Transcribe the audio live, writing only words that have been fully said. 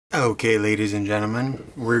Okay, ladies and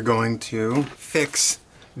gentlemen, we're going to fix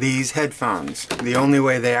these headphones. The only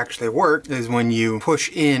way they actually work is when you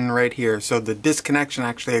push in right here. So the disconnection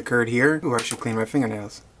actually occurred here. Ooh, I should clean my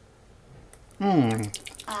fingernails.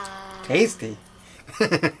 Tasty.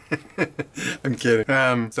 I'm kidding.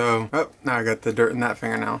 Oh, now I got the dirt in that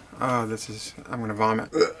fingernail. Oh, I'm gonna vomit.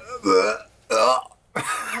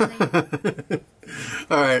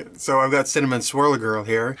 Alright, so I've got Cinnamon Swirl Girl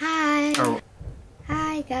here. Hi. Oh.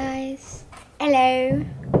 Hi guys. Hello.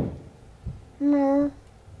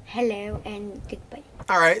 Hello and goodbye.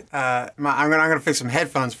 Alright, I'm gonna fix some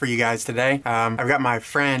headphones for you guys today. I've got my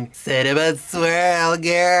friend Cinnamon Swirl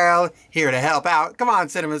Girl here to help out. Come on,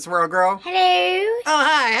 Cinnamon Swirl Girl. Hello. Oh,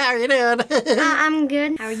 hi, how are you doing? I'm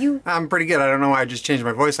good. How are you? I'm pretty good. I don't know why I just changed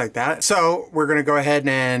my voice like that. So, we're gonna go ahead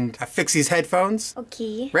and fix these headphones.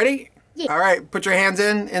 Okay. Ready? Yeah. Alright, put your hands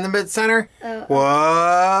in the mid-center.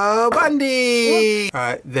 Whoa, Bundy!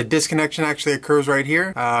 The disconnection actually occurs right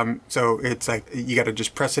here. So it's like, you gotta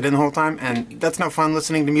just press it in the whole time, and that's no fun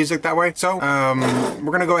listening to music that way. So,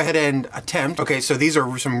 we're gonna go ahead and attempt. Okay, so these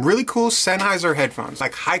are some really cool Sennheiser headphones.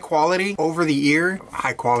 Like high quality, over the ear.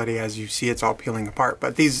 High quality, as you see, it's all peeling apart.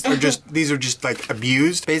 But these are just like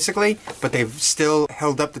abused, basically. But they've still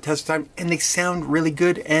held up the test of time, and they sound really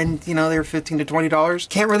good, and you know, they're $15 to $20.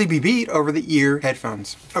 Can't really be beat over the ear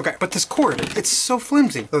headphones. Okay, but this cord, it's so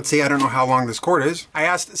flimsy. Let's see, I don't know how long this cord is. I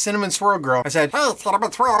asked Cinnamon Swirl Girl, I said, hey,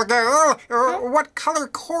 Cinnamon Swirl Girl, what color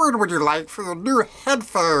cord would you like for your new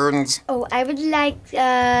headphones? Oh, I would like,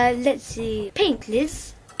 let's see, pink,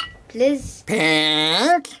 please. Please.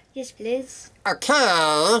 Pink? Yes, please. Okay,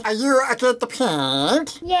 are you okay the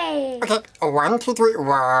pink? Yay. Okay, 1, 2, 3,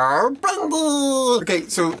 whoa, Bundy! Okay,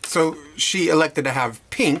 so she elected to have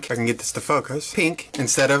pink, if I can get this to focus, pink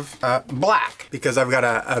instead of black, because I've got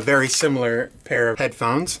a very similar pair of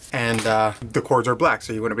headphones, and the cords are black,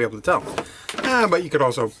 so you wouldn't be able to tell. But you could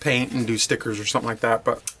also paint and do stickers or something like that,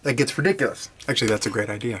 but that gets ridiculous. Actually, that's a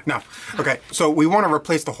great idea. No. Okay, so we want to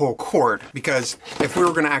replace the whole cord, because if we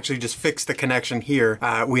were going to actually just fix the connection here,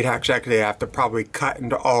 we'd actually have to probably cut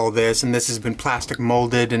into all this, and this has been plastic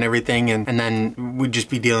molded and everything, and then we'd just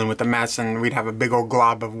be dealing with a mess, and we'd have a big old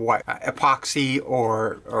glob of what, epoxy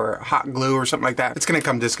or hot glue or something like that. It's going to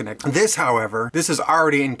come disconnected. This, however, this is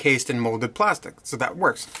already encased in molded plastic, so that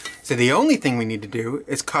works. So the only thing we need to do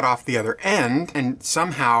is cut off the other end and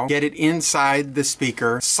somehow get it inside the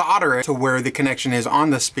speaker, solder it to where the connection is on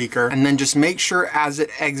the speaker, and then just make sure as it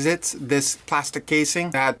exits this plastic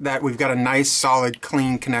casing that we've got a nice, solid,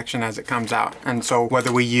 clean connection as it comes out. And so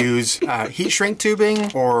whether we use heat shrink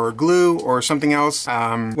tubing or glue or something else,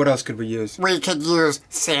 what else could we use? We could use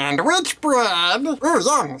sandwich bread. Ooh,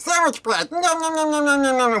 yum, sandwich bread. Nom, nom, nom, nom, nom,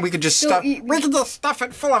 nom, nom. We could just stuff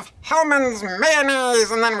it full of Hellmann's mayonnaise,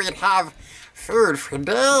 and then we'd have food for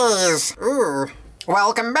days. Ooh.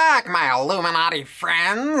 Welcome back, my Illuminati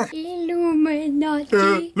friends.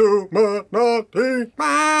 Illuminati. Illuminati.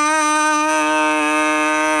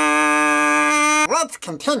 Let's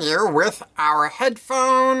continue with our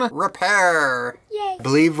headphone repair. Yay. I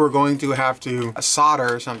believe we're going to have to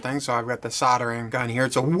solder or something, so I've got the soldering gun here.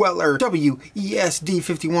 It's a Weller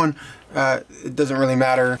WESD51. It doesn't really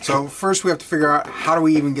matter. So first we have to figure out how do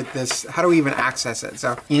we even get this, how do we even access it?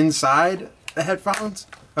 So inside the headphones.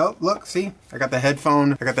 Oh, look, see? I got the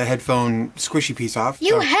headphone squishy piece off.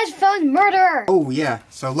 You headphone murderer! Oh, yeah.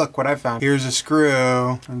 So look what I found. Here's a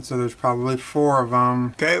screw, and so there's probably 4 of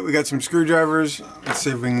them. Okay, we got some screwdrivers. Let's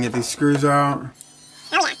see if we can get these screws out.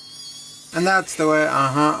 And that's the way,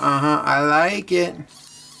 I like it.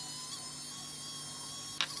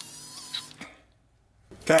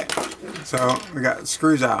 Okay, so we got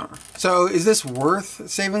screws out. So is this worth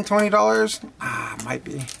saving $20? Might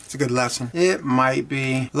be. It's a good lesson. It might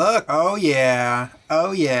be. Look, oh yeah,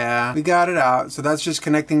 we got it out. So that's just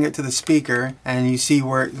connecting it to the speaker, and you see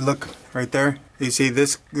where, look, right there. You see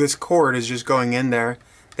this cord is just going in there.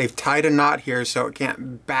 They've tied a knot here so it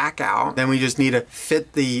can't back out. Then we just need to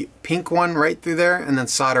fit the pink one right through there and then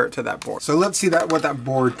solder it to that board. So let's see what that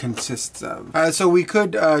board consists of. So we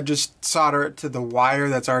could just solder it to the wire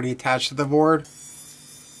that's already attached to the board.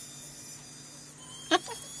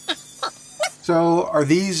 So are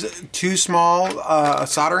these too small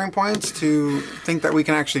soldering points to think that we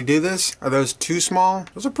can actually do this? Are those too small?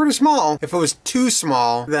 Those are pretty small. If it was too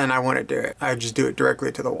small, then I wouldn't do it. I'd just do it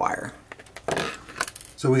directly to the wire.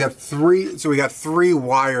 So we got three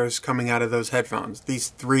wires coming out of those headphones. These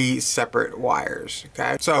 3 separate wires,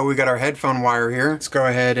 okay? So we got our headphone wire here. Let's go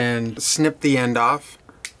ahead and snip the end off.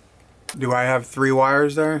 Do I have 3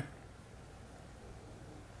 wires there?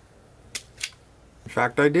 In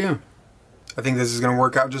fact, I do. I think this is gonna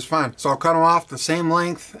work out just fine. So I'll cut them off the same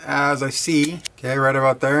length as I see. Okay, right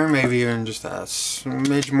about there, maybe even just a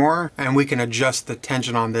smidge more. And we can adjust the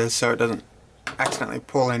tension on this so it doesn't accidentally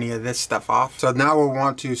pull any of this stuff off. So now we'll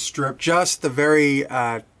want to strip just the very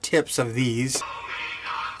tips of these.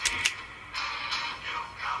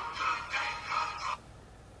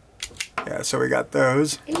 Yeah, so we got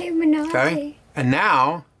those. Okay, and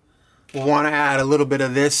now we'll want to add a little bit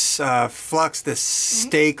of this flux, this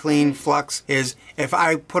stay clean flux. Is if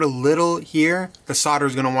I put a little here, the solder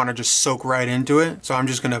is going to want to just soak right into it. So I'm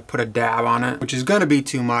just going to put a dab on it, which is going to be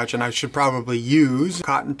too much, and I should probably use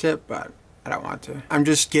cotton tip, but I don't want to. I'm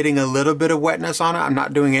just getting a little bit of wetness on it. I'm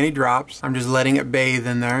not doing any drops. I'm just letting it bathe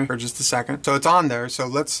in there for just a second. So it's on there. So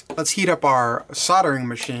let's heat up our soldering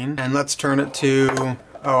machine and let's turn it to,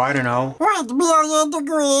 oh, I don't know. 1 billion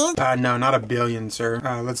degrees. No, not a billion, sir.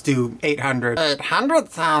 Let's do 800.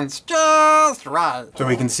 800 sounds just right. So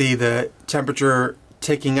we can see the temperature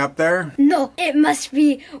ticking up there. No, it must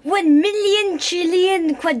be 1 million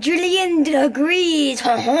trillion quadrillion degrees.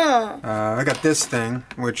 I got this thing,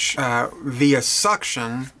 which via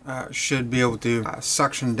suction should be able to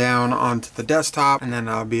suction down onto the desktop, and then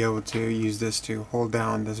I'll be able to use this to hold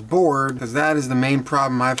down this board, because that is the main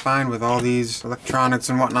problem I find with all these electronics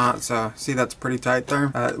and whatnot. So see, that's pretty tight there.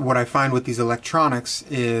 What I find with these electronics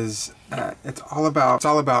is it's all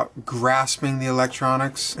about grasping the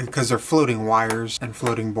electronics, because they're floating wires and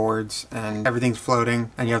floating boards and everything's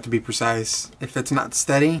floating, and you have to be precise. If it's not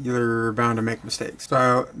steady, you're bound to make mistakes.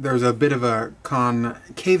 So there's a bit of a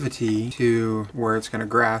concavity to where it's going to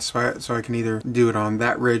grasp, so I can either do it on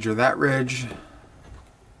that ridge or that ridge.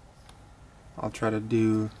 I'll try to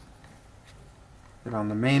do it on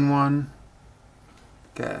the main one.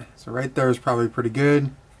 Okay, so right there is probably pretty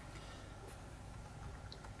good.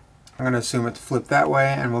 I'm going to assume it's flipped that way,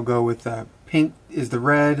 and we'll go with pink is the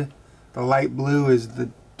red, the light blue is the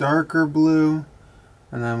darker blue,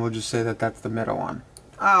 and then we'll just say that that's the middle one.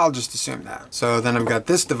 I'll just assume that. So then I've got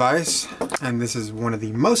this device, and this is one of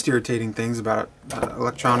the most irritating things about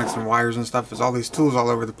electronics and wires and stuff, is all these tools all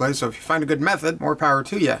over the place. So if you find a good method, more power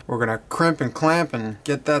to you. We're gonna crimp and clamp and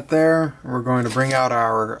get that there. We're going to bring out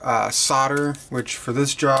our solder, which for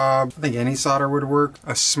this job, I think any solder would work.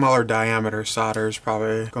 A smaller diameter solder is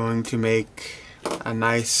probably going to make a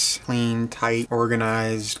nice, clean, tight,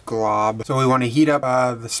 organized glob. So we want to heat up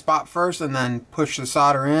the spot first and then push the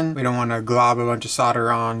solder in. We don't want to glob a bunch of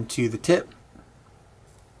solder onto the tip.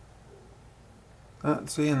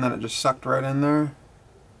 See, and then it just sucked right in there.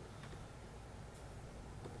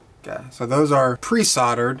 Okay, so those are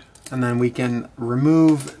pre-soldered, and then we can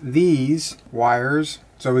remove these wires.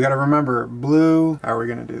 So we got to remember, blue, how are we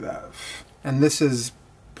going to do that? And this is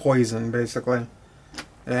poison, basically.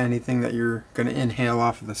 Anything that you're going to inhale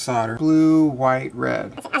off of the solder. Blue, white,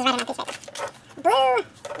 red. Blue,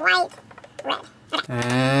 white, red.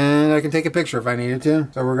 And I can take a picture if I needed to.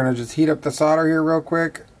 So we're going to just heat up the solder here real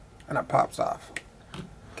quick, and it pops off.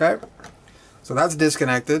 Okay, so that's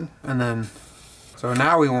disconnected. And then, so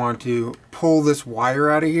now we want to pull this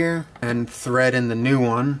wire out of here and thread in the new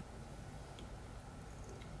one.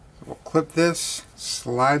 So we'll clip this,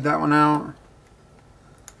 slide that one out.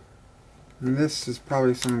 And this is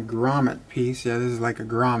probably some grommet piece. Yeah, this is like a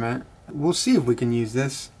grommet. We'll see if we can use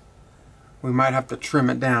this. We might have to trim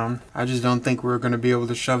it down. I just don't think we're going to be able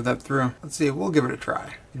to shove that through. Let's see, we'll give it a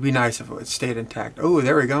try. It'd be nice if it stayed intact. Oh,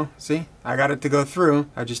 there we go. See? I got it to go through.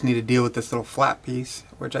 I just need to deal with this little flat piece,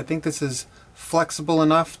 which I think this is flexible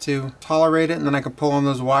enough to tolerate it, and then I can pull on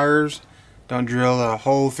those wires. Don't drill a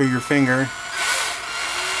hole through your finger.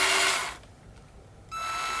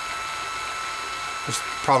 There's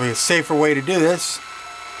probably a safer way to do this.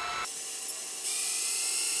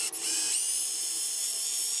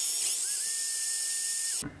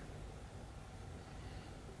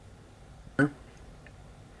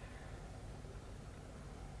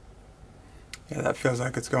 Yeah, that feels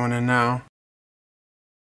like it's going in now.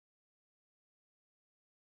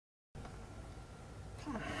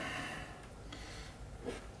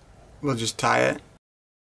 We'll just tie it.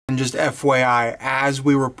 And just FYI, as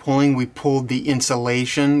we were pulling, we pulled the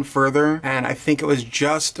insulation further, and I think it was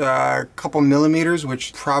just a couple millimeters,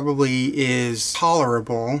 which probably is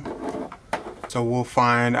tolerable. So we'll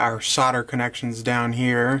find our solder connections down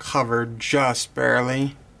here, covered just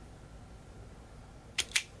barely.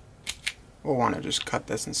 We'll want to just cut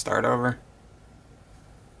this and start over.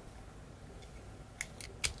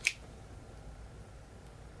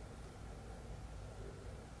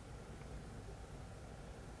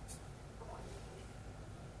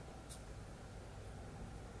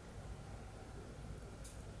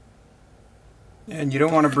 And you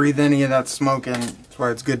don't want to breathe any of that smoke in. That's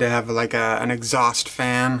why it's good to have like an exhaust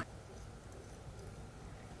fan.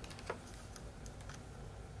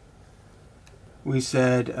 We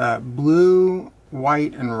said blue,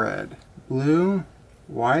 white, and red. Blue,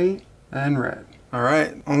 white, and red.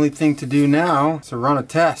 Alright, only thing to do now is to run a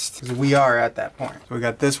test, because we are at that point. So we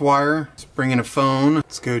got this wire, let's bring in a phone.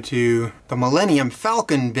 Let's go to the Millennium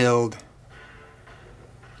Falcon build.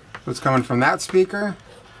 So it's coming from that speaker.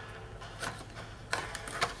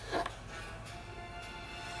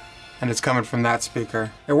 And it's coming from that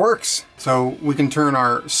speaker. It works! So we can turn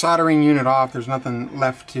our soldering unit off. There's nothing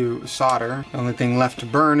left to solder. The only thing left to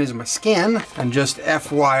burn is my skin. And just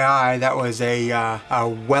FYI, that was a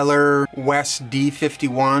Weller West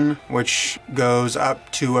D51, which goes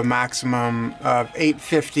up to a maximum of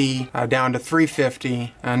 850 down to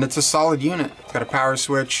 350. And it's a solid unit. It's got a power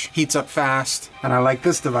switch, heats up fast. And I like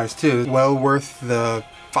this device too. Well worth the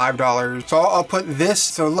 $5. So I'll put this,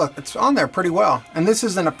 so look, it's on there pretty well. And this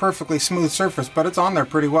isn't a perfectly smooth surface, but it's on there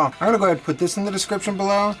pretty well. I'm gonna go ahead and put this in the description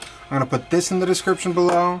below. I'm gonna put this in the description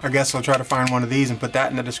below. I guess I'll try to find one of these and put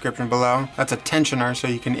that in the description below. That's a tensioner, so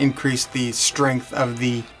you can increase the strength of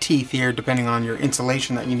the teeth here depending on your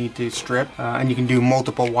insulation that you need to strip. And you can do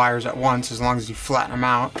multiple wires at once as long as you flatten them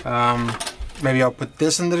out. Maybe I'll put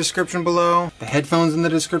this in the description below, the headphones in the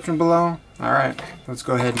description below. All right, let's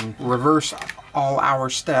go ahead and reverse all our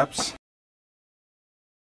steps.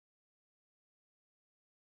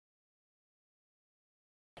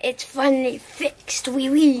 It's finally fixed, wee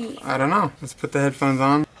wee. I don't know. Let's put the headphones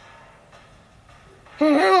on.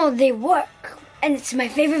 Oh, they work. And it's my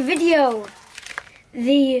favorite video.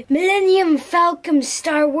 The Millennium Falcon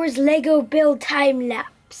Star Wars Lego build time lapse.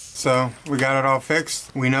 So we got it all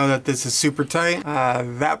fixed. We know that this is super tight.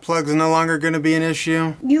 That plug's no longer going to be an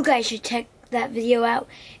issue. You guys should check that video out.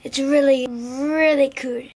 It's really, really cool.